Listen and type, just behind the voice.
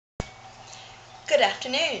Good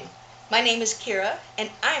afternoon. My name is Kyrja, and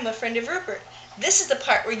I'm a friend of Rupert. This is the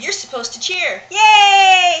part where you're supposed to cheer.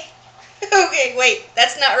 Yay! Okay, wait,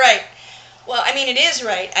 that's not right. Well, I mean, it is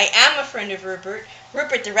right. I am a friend of Rupert.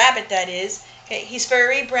 Rupert the rabbit, that is. Okay, he's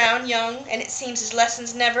furry, brown, young, and it seems his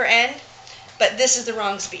lessons never end. But this is the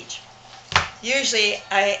wrong speech. Usually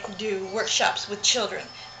I do workshops with children.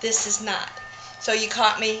 This is not. So you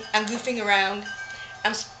caught me. I'm goofing around.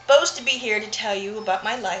 I'm supposed to be here to tell you about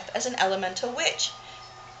my life as an elemental witch.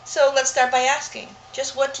 So let's start by asking,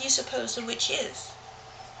 just what do you suppose a witch is?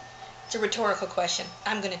 It's a rhetorical question.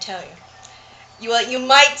 I'm going to tell you. You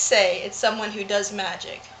might say it's someone who does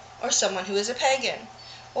magic, or someone who is a pagan,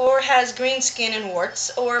 or has green skin and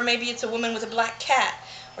warts, or maybe it's a woman with a black cat,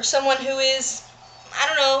 or someone who is, I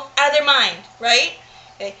don't know, out of their mind, right?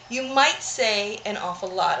 Okay. You might say an awful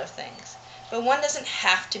lot of things, but one doesn't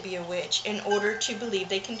have to be a witch in order to believe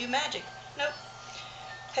they can do magic. Nope.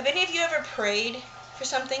 Have any of you ever prayed for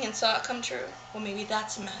something and saw it come true? Well, maybe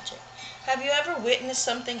that's magic. Have you ever witnessed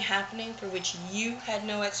something happening for which you had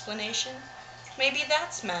no explanation? Maybe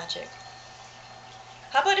that's magic.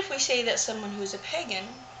 How about if we say that someone who is a pagan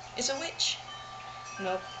is a witch?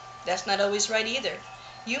 Nope, that's not always right either.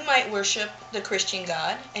 You might worship the Christian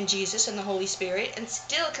God and Jesus and the Holy Spirit and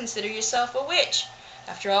still consider yourself a witch.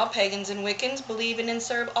 After all, pagans and Wiccans believe in and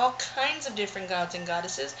serve all kinds of different gods and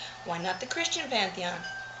goddesses. Why not the Christian pantheon?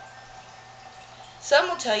 Some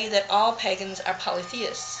will tell you that all pagans are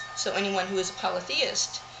polytheists, so anyone who is a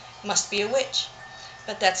polytheist must be a witch.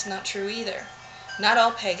 But that's not true either. Not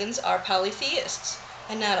all pagans are polytheists,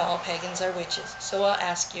 and not all pagans are witches. So I'll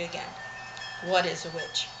ask you again, what is a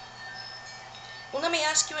witch? Well, let me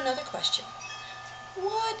ask you another question.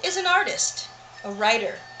 What is an artist, a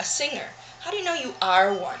writer, a singer? How do you know you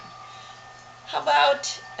are one? How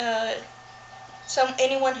about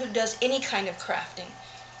anyone who does any kind of crafting?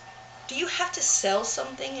 Do you have to sell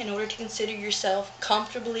something in order to consider yourself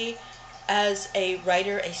comfortably as a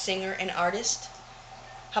writer, a singer, an artist?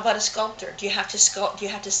 How about a sculptor? Do you have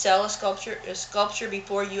to sell a sculpture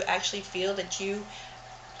before you actually feel that you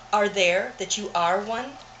are there, that you are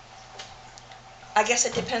one? I guess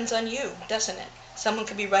it depends on you, doesn't it? Someone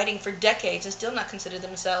could be writing for decades and still not consider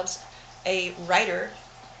themselves a writer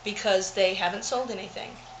because they haven't sold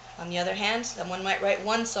anything. On the other hand, someone might write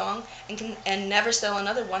one song and never sell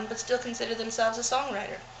another one, but still consider themselves a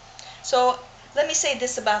songwriter. So let me say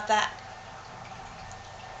this about that.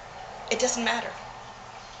 It doesn't matter.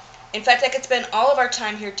 In fact, I could spend all of our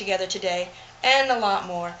time here together today, and a lot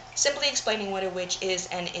more, simply explaining what a witch is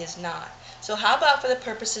and is not. So how about for the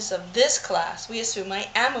purposes of this class, we assume I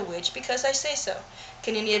am a witch because I say so.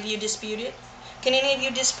 Can any of you dispute it? Can any of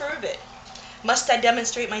you disprove it? Must I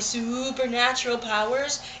demonstrate my supernatural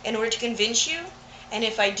powers in order to convince you? And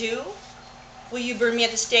if I do, will you burn me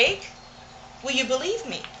at the stake? Will you believe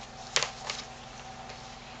me?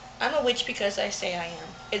 I'm a witch because I say I am.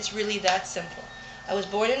 It's really that simple. I was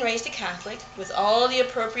born and raised a Catholic with all the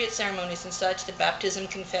appropriate ceremonies and such, the baptism,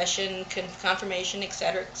 confession, confirmation,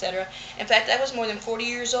 etc., etc. In fact, I was more than 40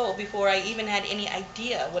 years old before I even had any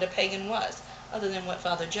idea what a pagan was, other than what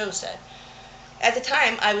Father Joe said. At the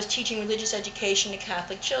time, I was teaching religious education to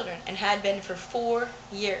Catholic children and had been for 4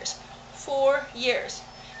 years. 4 years.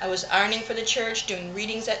 I was ironing for the church, doing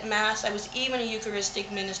readings at Mass. I was even a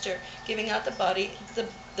Eucharistic minister, giving out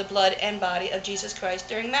the blood and body of Jesus Christ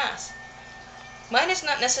during Mass. Mine is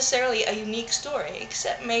not necessarily a unique story,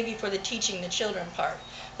 except maybe for the teaching the children part.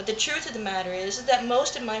 But the truth of the matter is that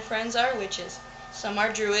most of my friends are witches. Some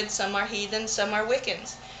are Druids, some are heathens, some are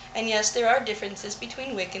Wiccans. And yes, there are differences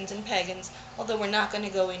between Wiccans and pagans, although we're not going to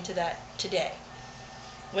go into that today.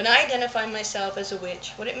 When I identify myself as a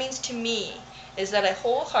witch, what it means to me is that I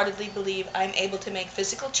wholeheartedly believe I am able to make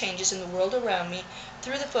physical changes in the world around me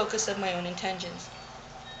through the focus of my own intentions.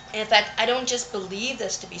 In fact, I don't just believe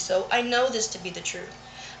this to be so, I know this to be the truth.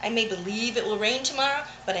 I may believe it will rain tomorrow,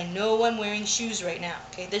 but I know I'm wearing shoes right now.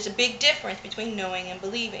 Okay? There's a big difference between knowing and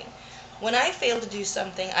believing. When I fail to do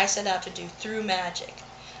something I set out to do through magic,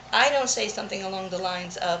 I don't say something along the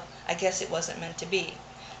lines of, I guess it wasn't meant to be.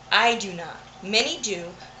 I do not. Many do.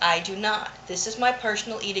 I do not. This is my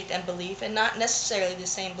personal edict and belief, and not necessarily the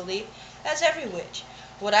same belief as every witch.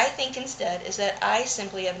 What I think instead is that I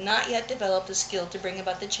simply have not yet developed the skill to bring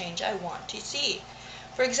about the change I want to see.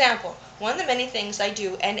 For example, one of the many things I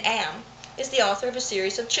do and am is the author of a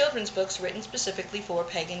series of children's books written specifically for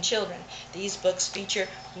pagan children. These books feature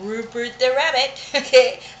Rupert the Rabbit.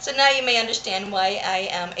 Okay, so now you may understand why I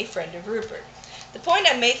am a friend of Rupert. The point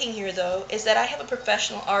I'm making here, though, is that I have a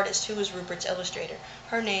professional artist who is Rupert's illustrator.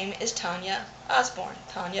 Her name is Tanya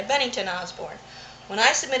Bennington Osborne. When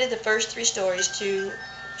I submitted the first 3 stories to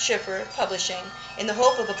Schiffer Publishing in the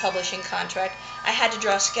hope of a publishing contract, I had to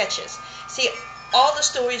draw sketches. See, all the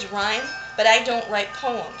stories rhyme, but I don't write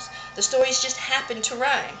poems. The stories just happen to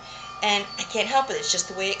rhyme. And I can't help it, it's just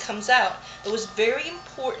the way it comes out. It was very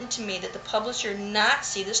important to me that the publisher not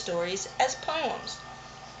see the stories as poems.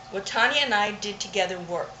 What Tanya and I did together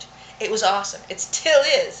worked. It was awesome. It still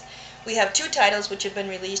is. We have 2 titles which have been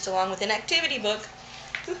released along with an activity book.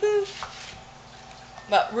 Woohoo!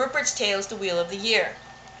 But Rupert's Tales, The Wheel of the Year.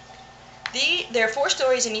 There are 4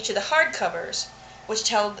 stories in each of the hardcovers, which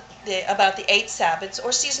tell about the 8 Sabbats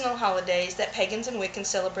or seasonal holidays that pagans and Wiccans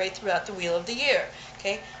celebrate throughout the Wheel of the Year.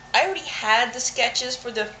 Okay, I already had the sketches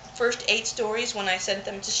for the first 8 stories when I sent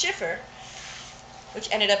them to Schiffer, which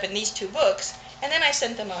ended up in these 2 books, and then I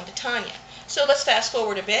sent them on to Tanya. So let's fast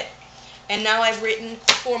forward a bit, and now I've written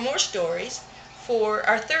 4 more stories for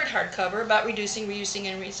our 3rd hardcover about reducing, reusing,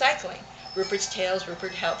 and recycling. Rupert's Tales,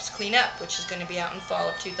 Rupert Helps Clean Up, which is going to be out in fall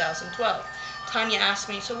of 2012. Tanya asked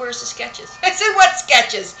me, so where's the sketches? I said, what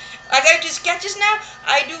sketches? I gotta do sketches now?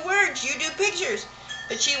 I do words, you do pictures.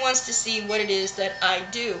 But she wants to see what it is that I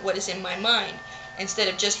do, what is in my mind, instead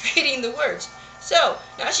of just reading the words. So,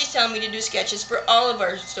 now she's telling me to do sketches for all of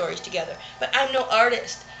our stories together. But I'm no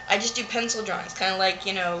artist. I just do pencil drawings, kind of like,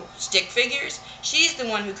 stick figures. She's the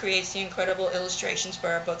one who creates the incredible illustrations for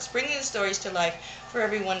our books, bringing the stories to life for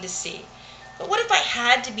everyone to see. But what if I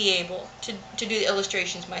had to be able to do the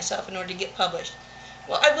illustrations myself in order to get published?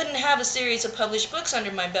 Well, I wouldn't have a series of published books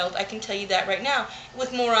under my belt, I can tell you that right now,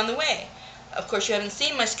 with more on the way. Of course, you haven't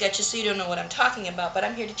seen my sketches, so you don't know what I'm talking about, but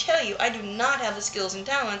I'm here to tell you I do not have the skills and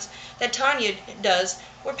talents that Tanya does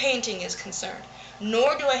where painting is concerned.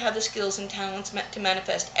 Nor do I have the skills and talents to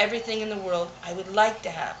manifest everything in the world I would like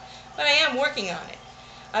to have. But I am working on it.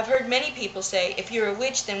 I've heard many people say, if you're a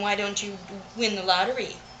witch, then why don't you win the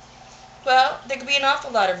lottery? Well, there could be an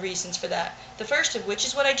awful lot of reasons for that. The first of which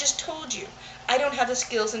is what I just told you. I don't have the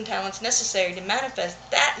skills and talents necessary to manifest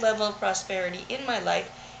that level of prosperity in my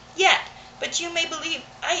life yet. But you may believe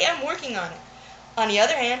I am working on it. On the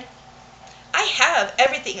other hand, I have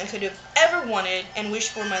everything I could have ever wanted and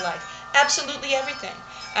wished for in my life. Absolutely everything.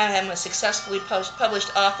 I am a successfully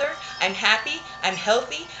published author. I'm happy. I'm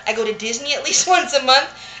healthy. I go to Disney at least once a month.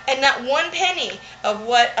 And not one penny of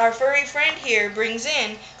what our furry friend here brings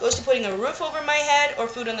in goes to putting a roof over my head or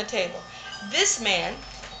food on the table. This man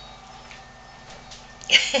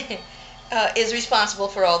is responsible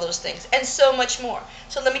for all those things and so much more.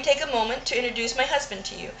 So let me take a moment to introduce my husband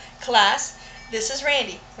to you. Class, this is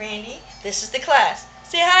Randy. Randy, this is the class.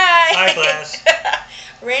 Say hi. Hi, class.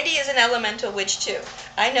 Randy is an elemental witch too.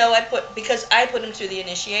 I know because I put him through the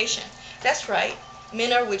initiation. That's right.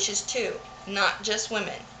 Men are witches too, not just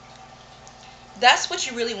women. That's what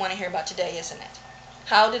you really want to hear about today, isn't it?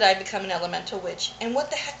 How did I become an elemental witch? And what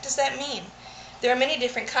the heck does that mean? There are many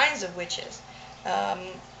different kinds of witches.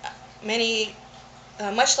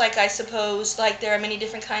 Much like, I suppose, like there are many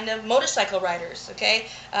different kind of motorcycle riders, okay?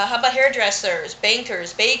 How about hairdressers,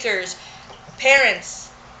 bankers, bakers,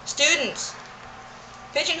 parents, students?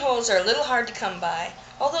 Pigeonholes are a little hard to come by,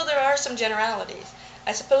 although there are some generalities.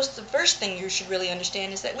 I suppose the first thing you should really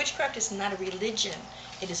understand is that witchcraft is not a religion.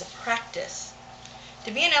 It is a practice.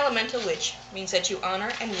 To be an elemental witch means that you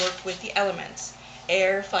honor and work with the elements,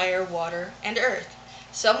 air, fire, water, and earth.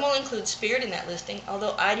 Some will include spirit in that listing,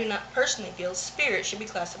 although I do not personally feel spirit should be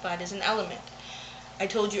classified as an element. I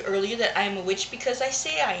told you earlier that I am a witch because I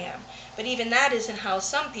say I am, but even that isn't how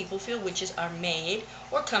some people feel witches are made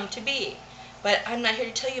or come to be. But I'm not here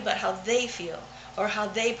to tell you about how they feel, or how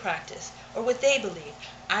they practice, or what they believe.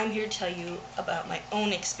 I'm here to tell you about my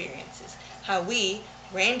own experiences. How we,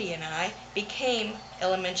 Randy and I, became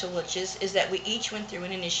elemental witches is that we each went through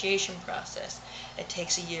an initiation process. It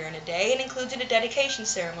takes a year and a day and includes a dedication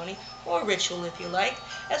ceremony, or ritual if you like,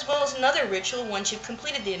 as well as another ritual once you've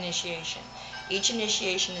completed the initiation. Each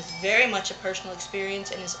initiation is very much a personal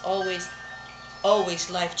experience and is always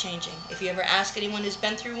life-changing. If you ever ask anyone who's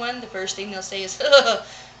been through one, the first thing they'll say is,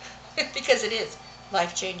 because it is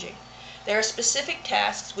life-changing. There are specific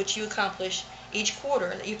tasks which you accomplish each quarter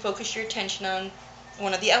that you focus your attention on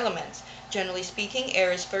one of the elements. Generally speaking,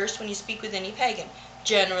 air is first when you speak with any pagan.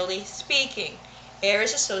 Generally speaking, air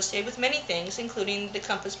is associated with many things, including the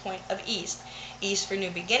compass point of east. East for new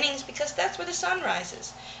beginnings because that's where the sun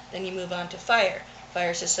rises. Then you move on to fire.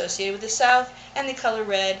 Fire is associated with the south and the color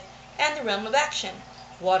red and the realm of action.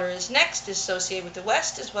 Water is next, is associated with the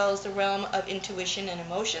west as well as the realm of intuition and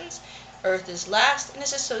emotions. Earth is last and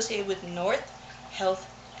is associated with north, health,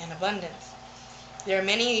 and abundance. There are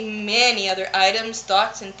many other items,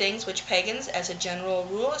 thoughts, and things which pagans, as a general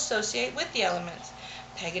rule, associate with the elements.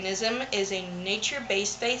 Paganism is a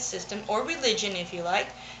nature-based faith system, or religion if you like.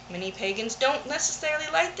 Many pagans don't necessarily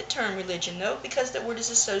like the term religion, though, because the word is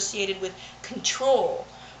associated with control,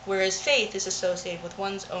 whereas faith is associated with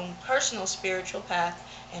one's own personal spiritual path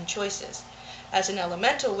and choices. As an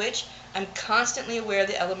elemental witch, I'm constantly aware of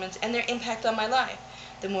the elements and their impact on my life.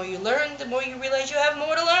 The more you learn, the more you realize you have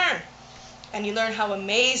more to learn. And you learn how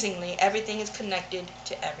amazingly everything is connected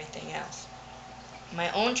to everything else.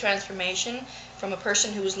 My own transformation from a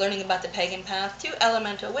person who was learning about the pagan path to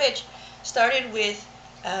elemental witch started with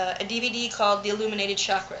a DVD called The Illuminated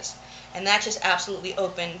Chakras. And that just absolutely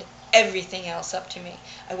opened everything else up to me.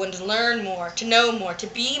 I wanted to learn more, to know more, to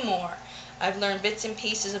be more. I've learned bits and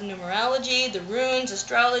pieces of numerology, the runes,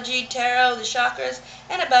 astrology, tarot, the chakras,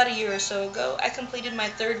 and about a year or so ago I completed my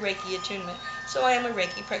 3rd Reiki attunement, so I am a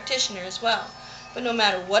Reiki practitioner as well. But no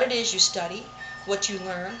matter what it is you study, what you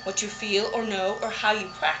learn, what you feel or know, or how you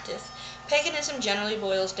practice, paganism generally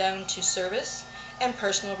boils down to service and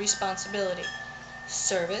personal responsibility.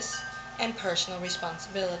 Service and personal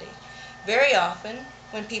responsibility. Very often,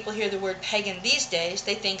 when people hear the word pagan these days,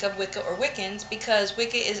 they think of Wicca or Wiccans, because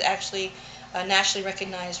Wicca is actually a nationally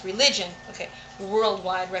recognized religion,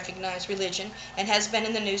 worldwide recognized religion, and has been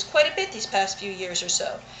in the news quite a bit these past few years or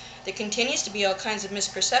so. There continues to be all kinds of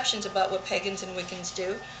misperceptions about what pagans and Wiccans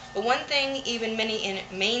do, but one thing even many in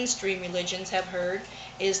mainstream religions have heard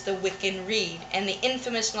is the Wiccan Rede, and the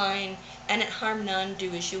infamous line, "And it harm none,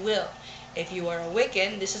 do as you will." If you are a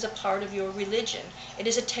Wiccan, this is a part of your religion. It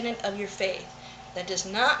is a tenet of your faith. That does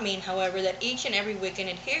not mean, however, that each and every Wiccan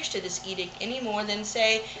adheres to this edict any more than,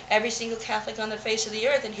 say, every single Catholic on the face of the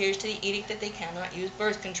earth adheres to the edict that they cannot use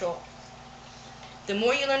birth control. The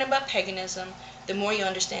more you learn about paganism, the more you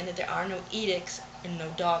understand that there are no edicts and no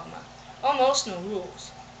dogma. Almost no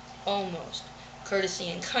rules. Almost. Courtesy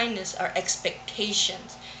and kindness are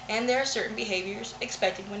expectations, and there are certain behaviors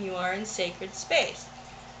expected when you are in sacred space.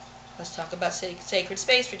 Let's talk about sacred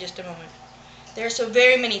space for just a moment. There are so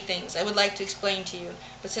very many things I would like to explain to you,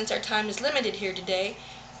 but since our time is limited here today,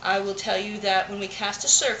 I will tell you that when we cast a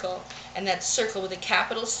circle, and that's circle with a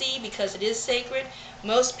capital C because it is sacred,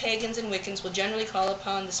 most pagans and Wiccans will generally call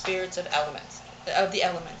upon the spirits of the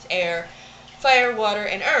elements, air, fire, water,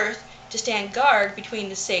 and earth, to stand guard between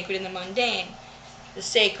the sacred and the mundane. The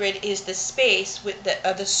sacred is the space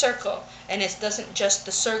of the circle, and it doesn't just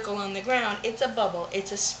the circle on the ground, it's a bubble,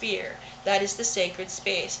 it's a sphere. That is the sacred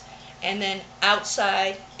space. And then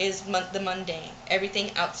outside is the mundane.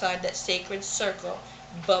 Everything outside that sacred circle,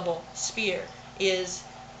 bubble, sphere is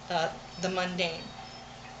the mundane.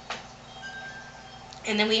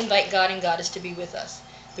 And then we invite God and Goddess to be with us.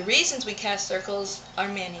 The reasons we cast circles are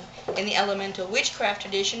many. In the elemental witchcraft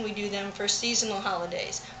tradition, we do them for seasonal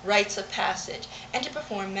holidays, rites of passage, and to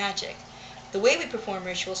perform magic. The way we perform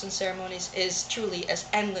rituals and ceremonies is truly as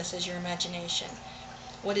endless as your imagination.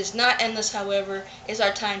 What is not endless, however, is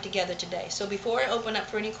our time together today. So before I open up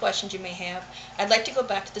for any questions you may have, I'd like to go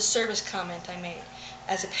back to the service comment I made.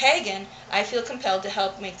 As a pagan, I feel compelled to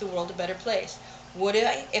help make the world a better place. Would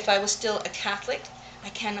I if I was still a Catholic? I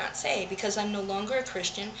cannot say, because I'm no longer a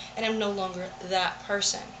Christian and I'm no longer that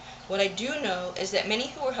person. What I do know is that many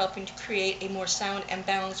who are helping to create a more sound and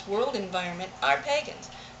balanced world environment are pagans.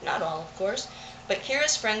 Not all, of course. But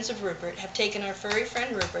Kyrja's Friends of Rupert have taken our furry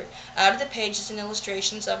friend Rupert out of the pages and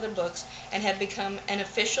illustrations of their books and have become an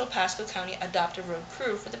official Pasco County Adopt-A Road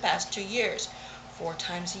crew for the past 2 years. 4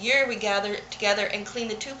 times a year we gather together and clean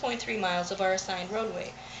the 2.3 miles of our assigned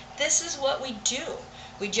roadway. This is what we do.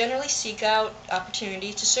 We generally seek out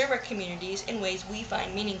opportunities to serve our communities in ways we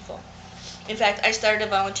find meaningful. In fact, I started a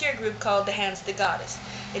volunteer group called the Hands of the Goddess.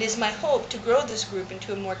 It is my hope to grow this group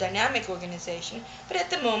into a more dynamic organization, but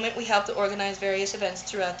at the moment we help to organize various events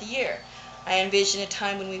throughout the year. I envision a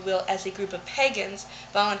time when we will, as a group of pagans,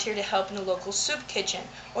 volunteer to help in a local soup kitchen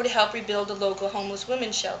or to help rebuild a local homeless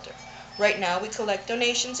women's shelter. Right now we collect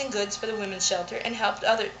donations and goods for the women's shelter and help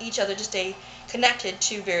each other to stay connected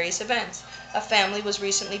to various events. A family was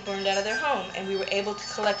recently burned out of their home, and we were able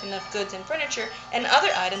to collect enough goods and furniture and other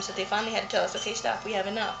items that they finally had to tell us, okay, stop, we have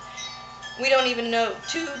enough. We don't even know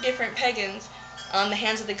 2 different pagans on the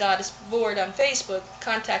Hands of the Goddess board on Facebook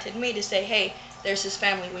contacted me to say, hey, there's this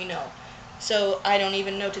family we know. So I don't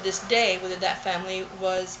even know to this day whether that family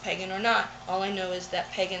was pagan or not. All I know is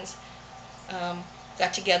that pagans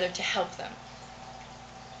got together to help them.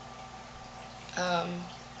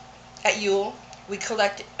 At Yule, we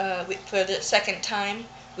collect, for the second time,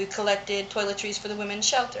 we collected toiletries for the women's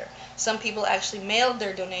shelter. Some people actually mailed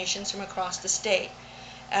their donations from across the state.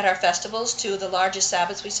 At our festivals, 2 of the largest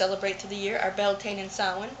Sabbaths we celebrate through the year are Beltane and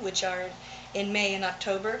Samhain, which are in May and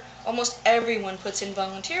October, almost everyone puts in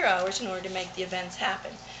volunteer hours in order to make the events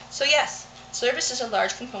happen. So yes, service is a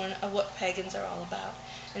large component of what pagans are all about.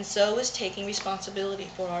 And so is taking responsibility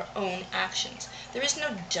for our own actions. There is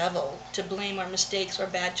no devil to blame our mistakes or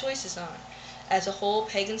bad choices on. As a whole,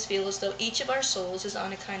 pagans feel as though each of our souls is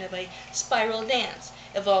on a kind of a spiral dance,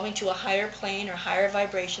 evolving to a higher plane or higher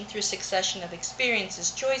vibration through a succession of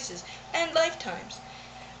experiences, choices, and lifetimes.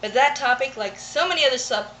 But that topic, like so many other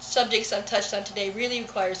subjects I've touched on today, really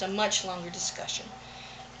requires a much longer discussion.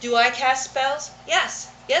 Do I cast spells? Yes.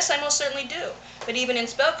 Yes, I most certainly do. But even in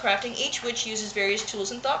spellcrafting, each witch uses various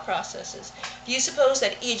tools and thought processes. Do you suppose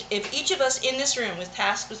that if each of us in this room was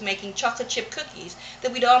tasked with making chocolate chip cookies,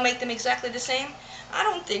 that we'd all make them exactly the same? I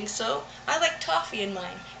don't think so. I like toffee in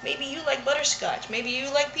mine. Maybe you like butterscotch. Maybe you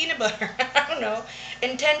like peanut butter. I don't know.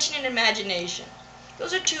 Intention and imagination.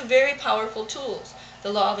 Those are two very powerful tools.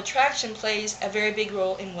 The law of attraction plays a very big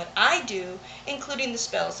role in what I do, including the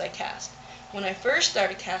spells I cast. When I first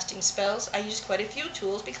started casting spells, I used quite a few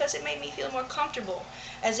tools because it made me feel more comfortable,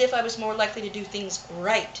 as if I was more likely to do things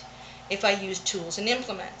right if I used tools and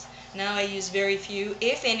implements. Now I use very few,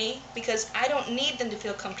 if any, because I don't need them to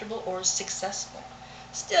feel comfortable or successful.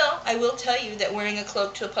 Still, I will tell you that wearing a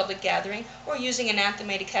cloak to a public gathering or using an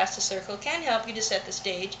antheme to cast a circle can help you to set the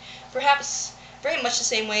stage, perhaps very much the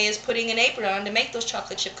same way as putting an apron on to make those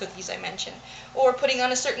chocolate chip cookies I mentioned, or putting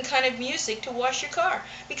on a certain kind of music to wash your car,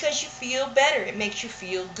 because you feel better. It makes you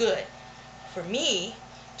feel good. For me,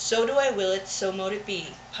 so do I will it, so mote it be.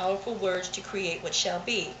 Powerful words to create what shall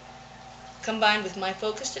be, combined with my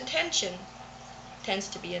focused intention, tends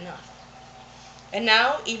to be enough. And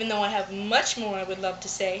now, even though I have much more I would love to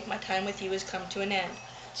say, my time with you has come to an end.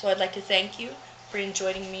 So I'd like to thank you for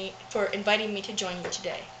inviting me to join you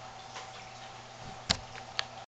today.